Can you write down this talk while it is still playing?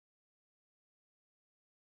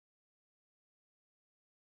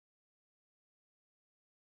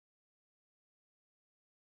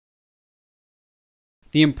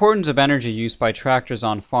The importance of energy use by tractors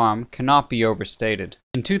on farm cannot be overstated.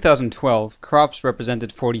 In 2012, crops represented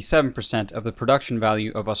 47% of the production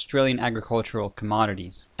value of Australian agricultural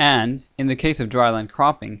commodities. And, in the case of dryland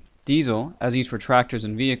cropping, diesel, as used for tractors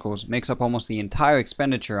and vehicles, makes up almost the entire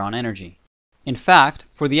expenditure on energy. In fact,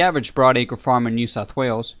 for the average broadacre farm in New South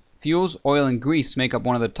Wales, fuels, oil and grease make up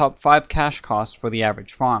one of the top 5 cash costs for the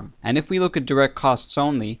average farm. And if we look at direct costs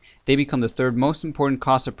only, they become the third most important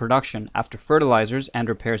cost of production after fertilizers and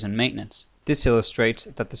repairs and maintenance. This illustrates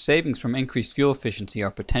that the savings from increased fuel efficiency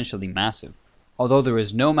are potentially massive. Although there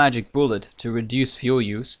is no magic bullet to reduce fuel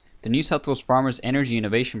use, the New South Wales Farmers Energy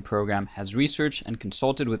Innovation Program has researched and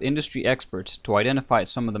consulted with industry experts to identify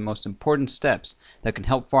some of the most important steps that can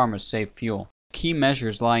help farmers save fuel. Key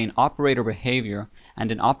measures lie in operator behavior and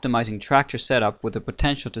in optimizing tractor setup with the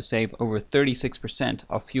potential to save over 36%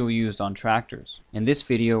 of fuel used on tractors. In this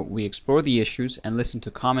video, we explore the issues and listen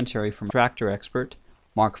to commentary from tractor expert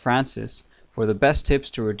Mark Francis for the best tips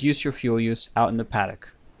to reduce your fuel use out in the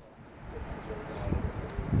paddock.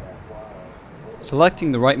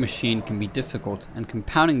 Selecting the right machine can be difficult, and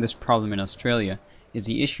compounding this problem in Australia is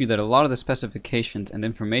the issue that a lot of the specifications and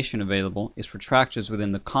information available is for tractors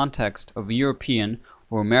within the context of European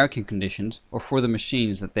or American conditions or for the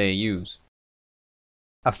machines that they use.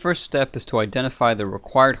 A first step is to identify the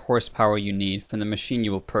required horsepower you need from the machine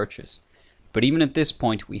you will purchase. But even at this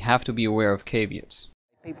point, we have to be aware of caveats.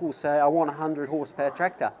 People say, I want a 100 horsepower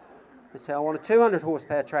tractor. They say, I want a 200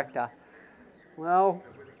 horsepower tractor. Well,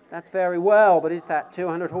 that's very well, but is that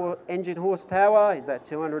 200 engine horsepower? Is that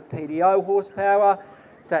 200 PDO horsepower?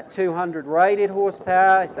 Is that 200 rated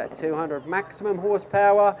horsepower? Is that 200 maximum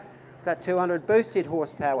horsepower? Is that 200 boosted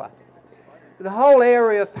horsepower? The whole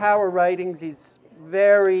area of power ratings is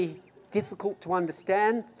very difficult to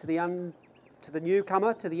understand to the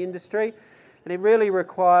newcomer, to the industry, and it really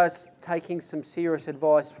requires taking some serious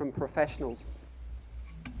advice from professionals.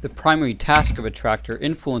 The primary task of a tractor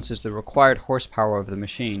influences the required horsepower of the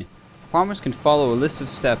machine. Farmers can follow a list of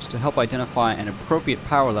steps to help identify an appropriate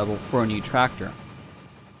power level for a new tractor.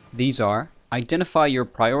 These are: identify your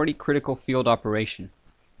priority critical field operation.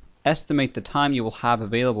 Estimate the time you will have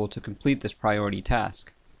available to complete this priority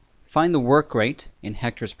task. Find the work rate in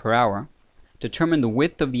hectares per hour. Determine the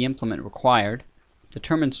width of the implement required.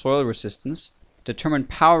 Determine soil resistance. Determine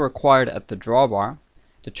power required at the drawbar.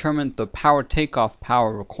 Determine the power takeoff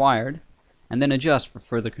power required, and then adjust for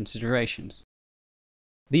further considerations.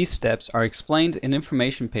 These steps are explained in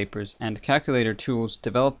information papers and calculator tools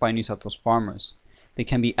developed by New South Wales farmers. They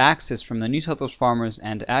can be accessed from the New South Wales Farmers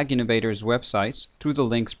and Ag Innovators websites through the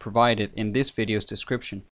links provided in this video's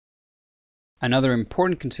description. Another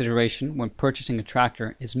important consideration when purchasing a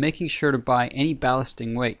tractor is making sure to buy any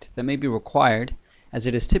ballasting weight that may be required, as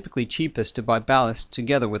it is typically cheapest to buy ballast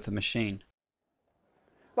together with the machine.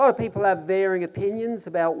 A lot of people have varying opinions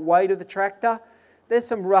about weight of the tractor. There's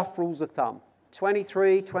some rough rules of thumb.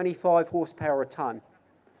 23, 25 horsepower a tonne.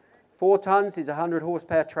 4 tonnes is a 100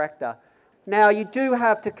 horsepower tractor. Now you do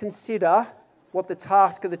have to consider what the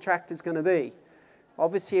task of the tractor is going to be.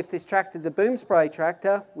 Obviously if this tractor is a boom spray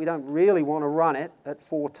tractor, we don't really want to run it at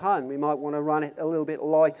 4 tonne. We might want to run it a little bit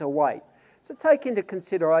lighter weight. So take into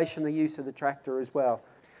consideration the use of the tractor as well.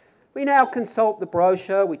 We now consult the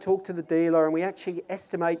brochure, we talk to the dealer, and we actually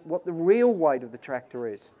estimate what the real weight of the tractor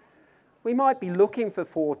is. We might be looking for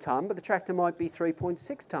 4 tonne, but the tractor might be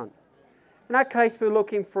 3.6 tonne. In that case, we're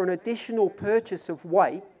looking for an additional purchase of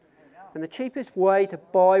weight, and the cheapest way to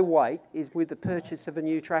buy weight is with the purchase of a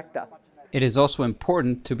new tractor. It is also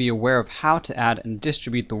important to be aware of how to add and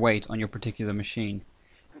distribute the weight on your particular machine.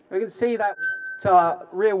 We can see that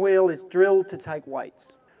rear wheel is drilled to take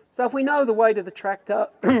weights. So if we know the weight of the tractor,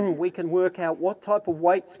 we can work out what type of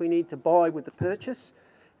weights we need to buy with the purchase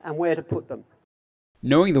and where to put them.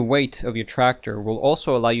 Knowing the weight of your tractor will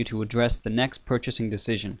also allow you to address the next purchasing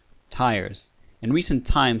decision: tires. In recent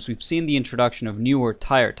times, we've seen the introduction of newer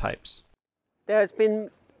tire types. There's been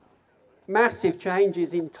massive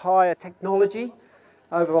changes in tyre technology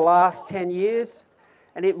over the last 10 years,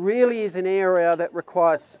 and it really is an area that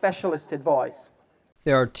requires specialist advice.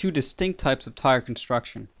 There are 2 distinct types of tire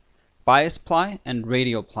construction: bias ply and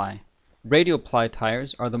radial ply. Radial ply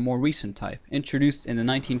tires are the more recent type, introduced in the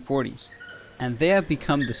 1940s, and they have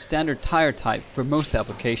become the standard tire type for most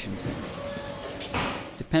applications.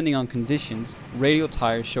 Depending on conditions, radial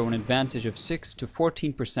tires show an advantage of 6 to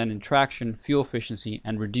 14% in traction, fuel efficiency,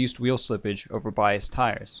 and reduced wheel slippage over bias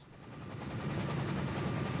tires.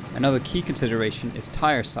 Another key consideration is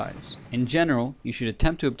tire size. In general, you should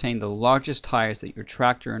attempt to obtain the largest tires that your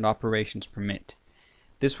tractor and operations permit.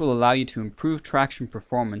 This will allow you to improve traction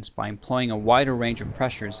performance by employing a wider range of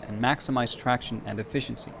pressures and maximize traction and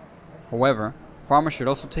efficiency. However, farmers should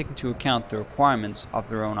also take into account the requirements of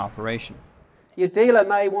their own operation. Your dealer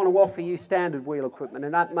may want to offer you standard wheel equipment,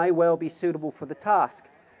 and that may well be suitable for the task.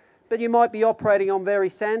 But you might be operating on very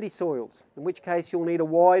sandy soils, in which case you'll need a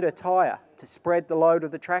wider tyre to spread the load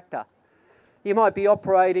of the tractor. You might be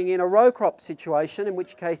operating in a row crop situation, in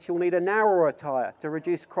which case you'll need a narrower tyre to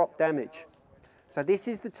reduce crop damage. So this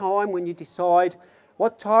is the time when you decide,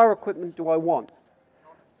 what tyre equipment do I want?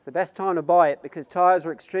 It's the best time to buy it because tyres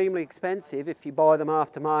are extremely expensive if you buy them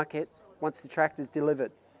aftermarket once the tractor's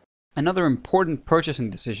delivered. Another important purchasing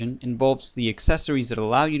decision involves the accessories that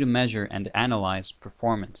allow you to measure and analyze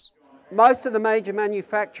performance. Most of the major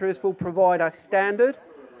manufacturers will provide a standard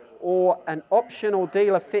or an optional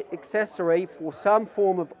dealer fit accessory for some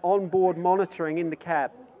form of onboard monitoring in the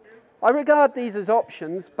cab. I regard these as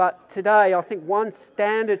options, but today I think one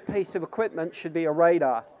standard piece of equipment should be a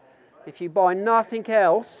radar. If you buy nothing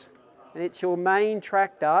else and it's your main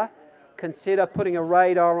tractor, consider putting a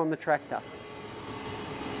radar on the tractor.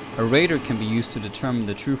 A radar can be used to determine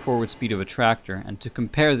the true forward speed of a tractor and to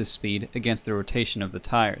compare this speed against the rotation of the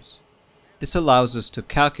tires. This allows us to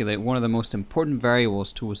calculate one of the most important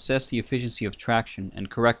variables to assess the efficiency of traction and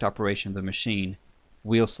correct operation of the machine: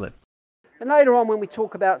 wheel slip. And later on when we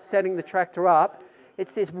talk about setting the tractor up,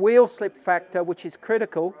 it's this wheel slip factor which is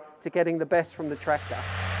critical to getting the best from the tractor.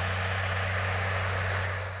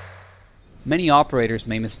 Many operators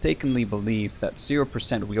may mistakenly believe that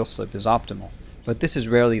 0% wheel slip is optimal, but this is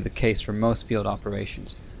rarely the case for most field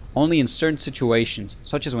operations. Only in certain situations,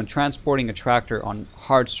 such as when transporting a tractor on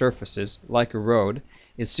hard surfaces, like a road,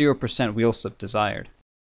 is 0% wheel slip desired.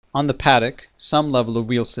 On the paddock, some level of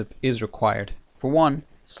wheel slip is required. For one,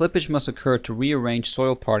 slippage must occur to rearrange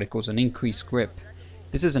soil particles and increase grip.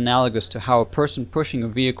 This is analogous to how a person pushing a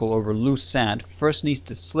vehicle over loose sand first needs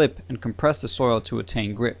to slip and compress the soil to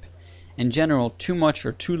attain grip. In general, too much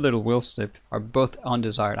or too little wheel slip are both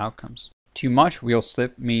undesired outcomes. Too much wheel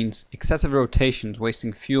slip means excessive rotations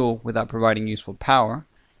wasting fuel without providing useful power,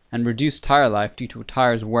 and reduced tire life due to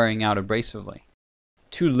tires wearing out abrasively.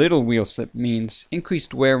 Too little wheel slip means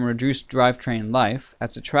increased wear and reduced drivetrain life,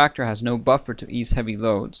 as the tractor has no buffer to ease heavy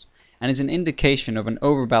loads, and is an indication of an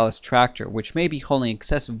overballast tractor which may be holding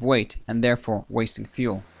excessive weight and therefore wasting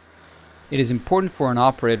fuel. It is important for an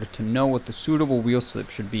operator to know what the suitable wheel slip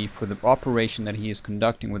should be for the operation that he is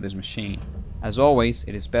conducting with his machine. As always,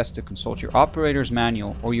 it is best to consult your operator's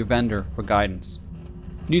manual or your vendor for guidance.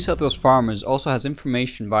 New South Wales Farmers also has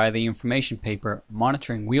information via the information paper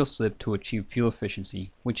Monitoring Wheel Slip to Achieve Fuel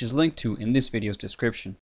Efficiency, which is linked to in this video's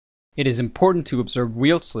description. It is important to observe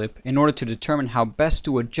wheel slip in order to determine how best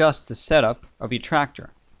to adjust the setup of your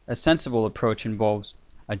tractor. A sensible approach involves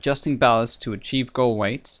adjusting ballast to achieve goal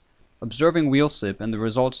weights, observing wheel slip and the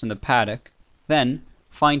results in the paddock, then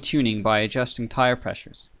fine-tuning by adjusting tire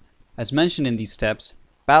pressures. As mentioned in these steps,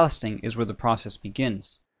 ballasting is where the process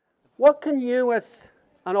begins. What can you as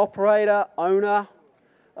an operator, owner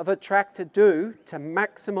of a tractor do to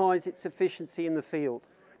maximise its efficiency in the field?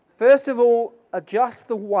 First of all, adjust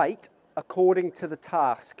the weight according to the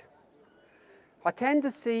task. I tend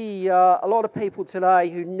to see a lot of people today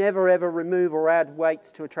who never ever remove or add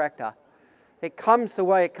weights to a tractor. It comes the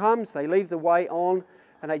way it comes, they leave the weight on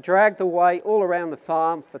and they drag the weight all around the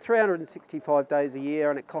farm for 365 days a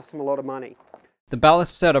year, and it costs them a lot of money. The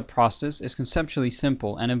ballast setup process is conceptually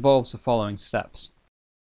simple and involves the following steps.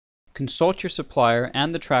 Consult your supplier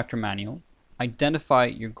and the tractor manual, identify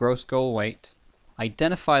your gross goal weight,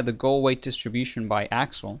 identify the goal weight distribution by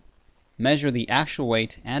axle, measure the actual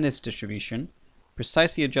weight and its distribution,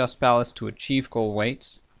 precisely adjust ballast to achieve goal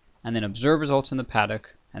weights, and then observe results in the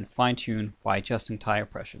paddock and fine-tune by adjusting tire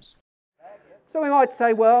pressures. So we might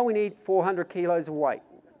say, well, we need 400 kilos of weight.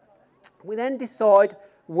 We then decide,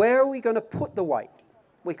 where are we going to put the weight?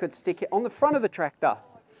 We could stick it on the front of the tractor.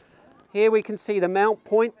 Here we can see the mount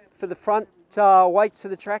point for the front weights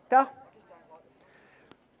of the tractor.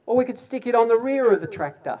 Or we could stick it on the rear of the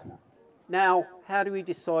tractor. Now, how do we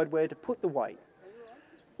decide where to put the weight?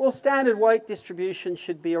 Well, standard weight distribution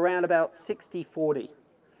should be around about 60-40.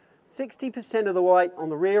 60% of the weight on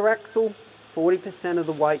the rear axle, 40% of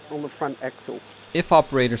the weight on the front axle. If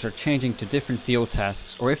operators are changing to different field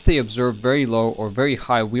tasks, or if they observe very low or very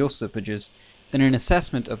high wheel slippages, then an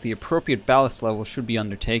assessment of the appropriate ballast level should be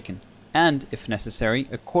undertaken, and, if necessary,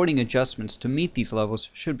 according adjustments to meet these levels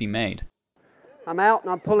should be made. I'm out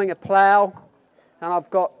and I'm pulling a plough and I've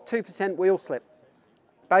got 2% wheel slip.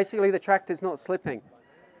 Basically the tractor's not slipping.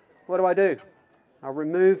 What do? I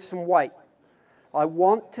remove some weight. I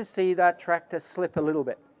want to see that tractor slip a little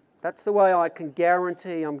bit. That's the way I can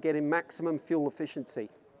guarantee I'm getting maximum fuel efficiency.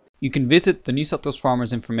 You can visit the New South Wales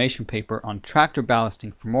Farmers information paper on tractor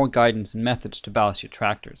ballasting for more guidance and methods to ballast your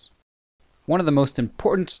tractors. One of the most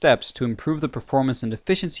important steps to improve the performance and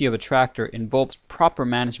efficiency of a tractor involves proper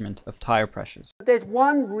management of tire pressures. But there's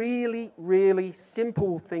one really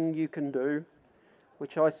simple thing you can do,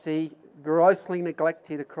 which I see grossly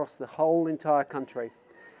neglected across the whole entire country.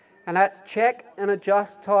 And that's check and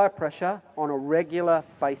adjust tire pressure on a regular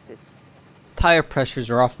basis. Tire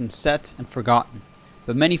pressures are often set and forgotten,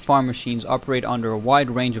 but many farm machines operate under a wide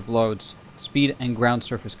range of loads, speed and ground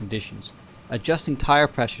surface conditions. Adjusting tire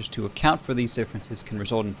pressures to account for these differences can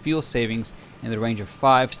result in fuel savings in the range of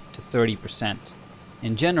 5 to 30%.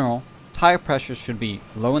 In general, tire pressures should be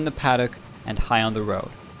low in the paddock and high on the road.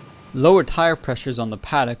 Lower tire pressures on the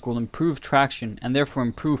paddock will improve traction and therefore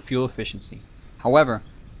improve fuel efficiency. However,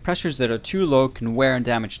 pressures that are too low can wear and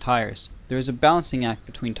damage tires. There is a balancing act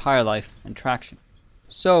between tire life and traction.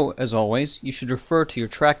 So, as always, you should refer to your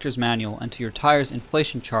tractor's manual and to your tire's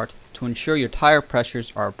inflation chart to ensure your tire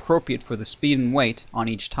pressures are appropriate for the speed and weight on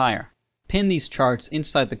each tire. Pin these charts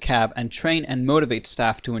inside the cab and train and motivate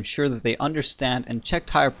staff to ensure that they understand and check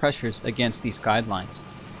tire pressures against these guidelines.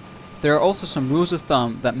 There are also some rules of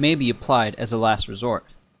thumb that may be applied as a last resort.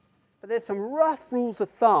 But there's some rough rules of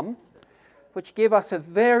thumb which give us a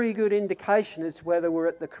very good indication as to whether we're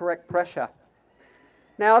at the correct pressure.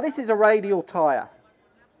 Now, this is a radial tyre.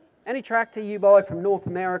 Any tractor you buy from North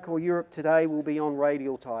America or Europe today will be on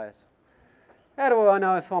radial tyres. How do I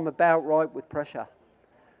know if I'm about right with pressure?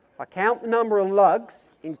 I count the number of lugs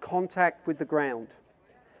in contact with the ground.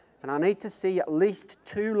 And I need to see at least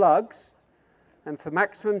 2 lugs, and for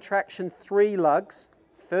maximum traction 3 lugs,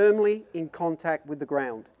 firmly in contact with the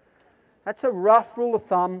ground. That's a rough rule of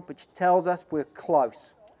thumb which tells us we're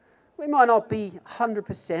close. We might not be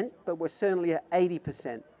 100%, but we're certainly at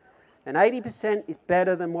 80%. And 80% is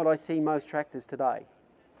better than what I see most tractors today.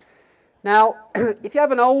 Now, if you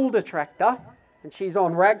have an older tractor and she's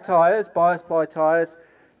on rag tyres, bias ply tyres,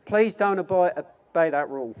 please don't obey that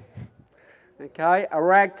rule. Okay, a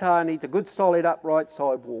rag tyre needs a good solid upright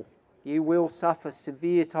sidewall. You will suffer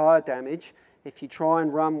severe tyre damage if you try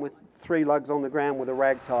and run with 3 lugs on the ground with a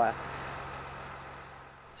rag tyre.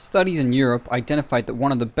 Studies in Europe identified that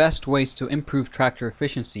one of the best ways to improve tractor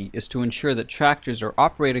efficiency is to ensure that tractors are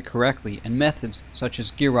operated correctly and methods such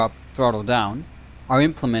as gear up, throttle down are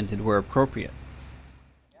implemented where appropriate.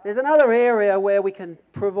 There's another area where we can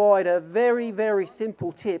provide a very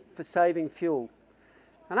simple tip for saving fuel.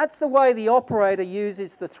 And that's the way the operator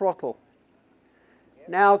uses the throttle.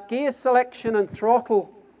 Now, gear selection and throttle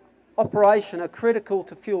operation are critical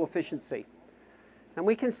to fuel efficiency. And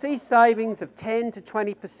we can see savings of 10 to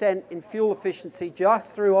 20% in fuel efficiency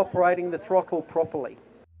just through operating the throttle properly.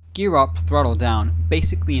 Gear up, throttle down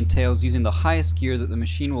basically entails using the highest gear that the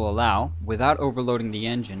machine will allow without overloading the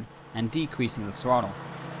engine and decreasing the throttle.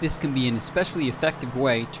 This can be an especially effective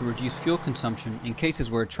way to reduce fuel consumption in cases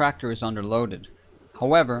where a tractor is underloaded.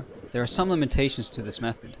 However, there are some limitations to this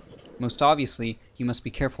method. Most obviously, you must be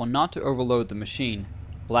careful not to overload the machine.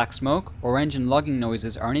 Black smoke or engine lugging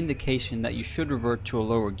noises are an indication that you should revert to a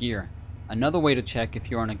lower gear. Another way to check if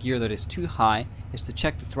you're on a gear that is too high is to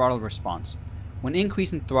check the throttle response. When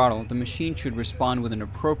increasing throttle, the machine should respond with an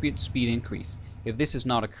appropriate speed increase. If this is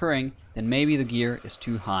not occurring, then maybe the gear is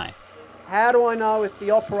too high. How do I know if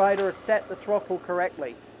the operator has set the throttle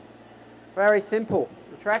correctly? Very simple.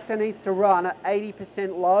 The tractor needs to run at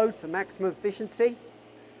 80% load for maximum efficiency.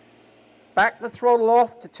 Back the throttle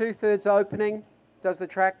off to 2/3 opening. Does the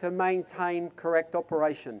tractor maintain correct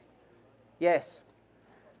operation? Yes.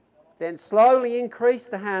 Then slowly increase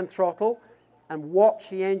the hand throttle and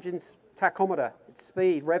watch the engine's tachometer, its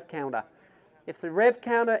speed, rev counter. If the rev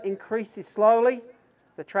counter increases slowly,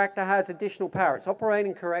 the tractor has additional power. It's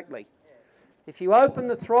operating correctly. If you open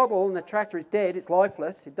the throttle and the tractor is dead, it's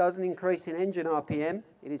lifeless, it doesn't increase in engine RPM,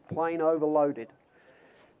 it is plain overloaded.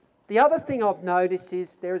 The other thing I've noticed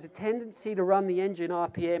is there is a tendency to run the engine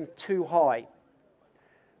RPM too high.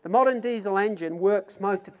 The modern diesel engine works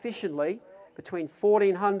most efficiently between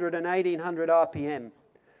 1400 and 1800 RPM.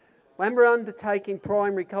 When we're undertaking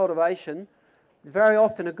primary cultivation, it's very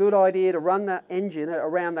often a good idea to run that engine at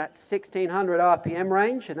around that 1600 RPM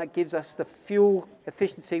range, and that gives us the fuel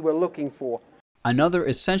efficiency we're looking for. Another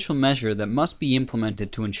essential measure that must be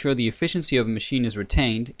implemented to ensure the efficiency of a machine is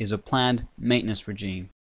retained is a planned maintenance regime.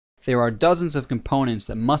 There are dozens of components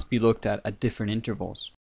that must be looked at different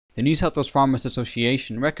intervals. The New South Wales Farmers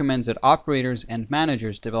Association recommends that operators and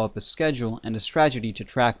managers develop a schedule and a strategy to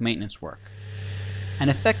track maintenance work. An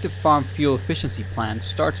effective farm fuel efficiency plan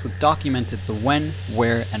starts with documenting the when,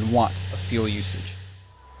 where, and what of fuel usage.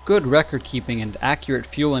 Good record keeping and accurate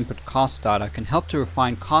fuel input cost data can help to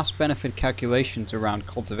refine cost-benefit calculations around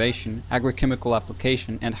cultivation, agrochemical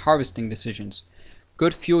application, and harvesting decisions.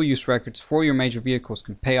 Good fuel use records for your major vehicles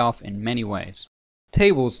can pay off in many ways.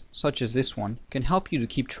 Tables, such as this one, can help you to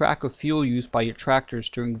keep track of fuel use by your tractors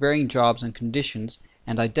during varying jobs and conditions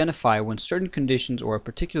and identify when certain conditions or a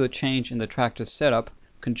particular change in the tractor's setup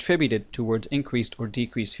contributed towards increased or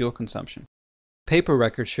decreased fuel consumption. Paper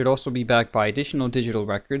records should also be backed by additional digital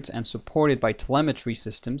records and supported by telemetry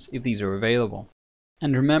systems if these are available.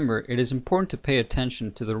 And remember, it is important to pay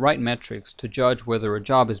attention to the right metrics to judge whether a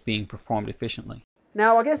job is being performed efficiently.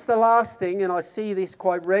 Now, I guess the last thing, and I see this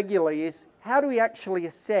quite regularly, is how do we actually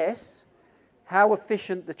assess how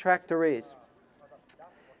efficient the tractor is?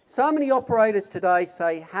 So many operators today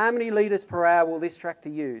say, how many litres per hour will this tractor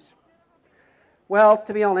use? Well,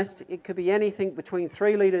 to be honest, it could be anything between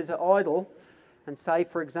 3 litres at idle and say,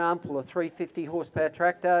 for example, a 350 horsepower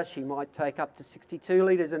tractor, she might take up to 62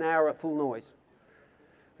 litres an hour at full noise.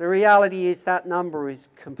 The reality is that number is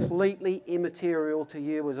completely immaterial to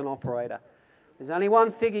you as an operator. There's only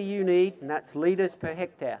one figure you need, and that's litres per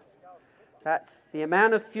hectare. That's the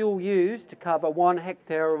amount of fuel used to cover 1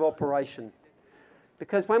 hectare of operation.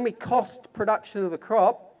 Because when we cost production of the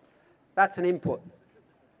crop, that's an input.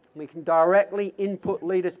 We can directly input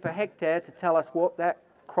litres per hectare to tell us what that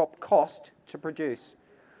crop cost to produce.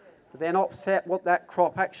 Then offset what that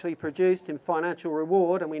crop actually produced in financial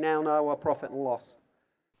reward, and we now know our profit and loss.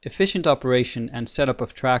 Efficient operation and setup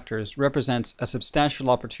of tractors represents a substantial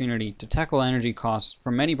opportunity to tackle energy costs for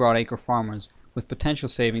many broadacre farmers with potential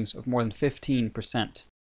savings of more than 15%.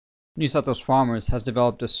 New South Wales Farmers has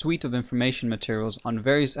developed a suite of information materials on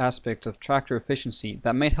various aspects of tractor efficiency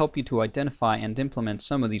that may help you to identify and implement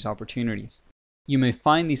some of these opportunities. You may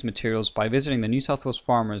find these materials by visiting the New South Wales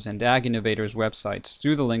Farmers and Ag Innovators websites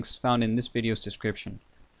through the links found in this video's description.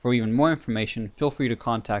 For even more information, feel free to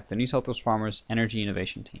contact the New South Wales Farmers Energy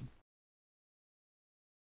Innovation Team.